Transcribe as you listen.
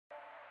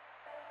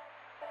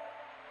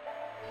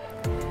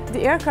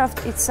The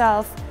aircraft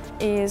itself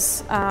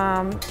is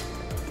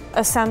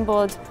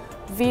assembled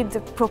with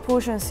the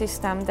propulsion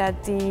system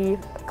that the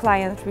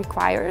client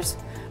requires,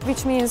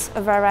 which means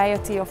a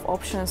variety of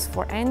options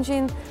for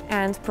engine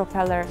and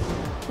propeller.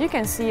 You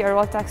can see a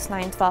Rotax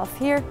 912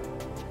 here,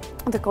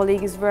 the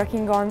colleague is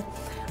working on.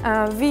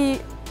 We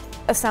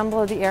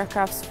assemble the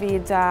aircrafts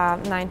with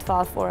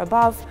 912 or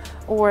above,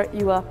 or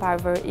UL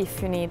power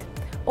if you need.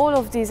 All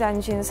of these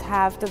engines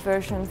have the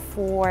version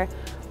for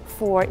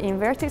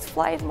inverted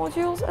flight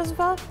modules as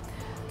well.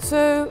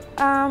 So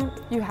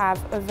you have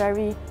a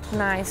very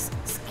nice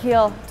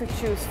scale to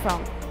choose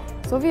from.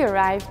 So we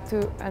arrived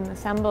to an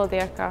assembled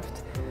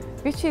aircraft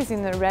which is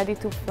in a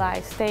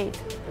ready-to-fly state.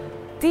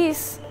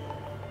 These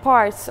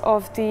parts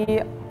of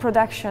the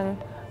production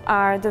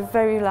are the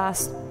very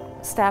last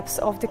steps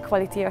of the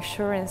quality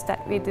assurance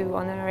that we do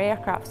on our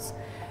aircrafts.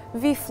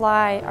 We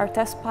fly, our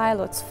test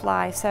pilots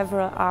fly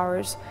several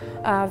hours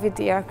with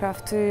the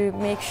aircraft to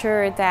make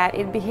sure that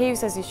it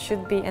behaves as it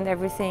should be and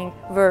everything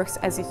works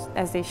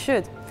as they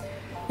should.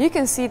 You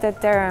can see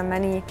that there are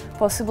many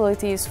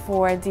possibilities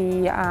for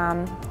the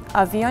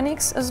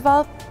avionics as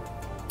well.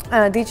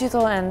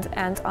 Digital and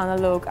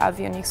analog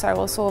avionics are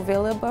also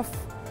available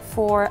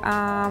for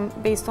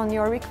based on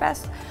your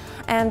request,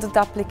 and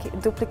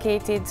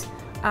duplicated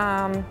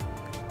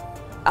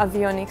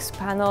avionics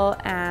panel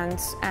and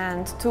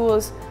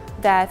tools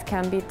that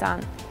can be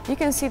done. You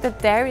can see that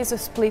there is a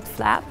split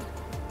flap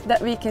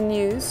that we can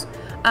use.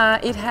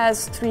 It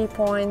has 3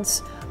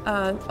 points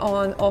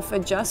of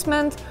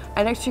adjustment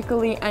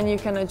electrically, and you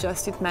can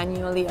adjust it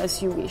manually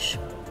as you wish.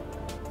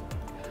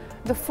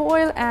 The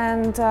foil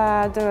and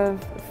the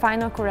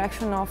final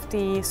correction of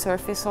the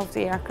surface of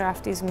the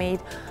aircraft is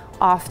made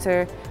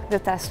after the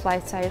test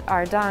flights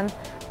are done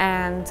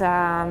and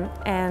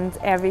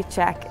every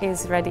check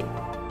is ready.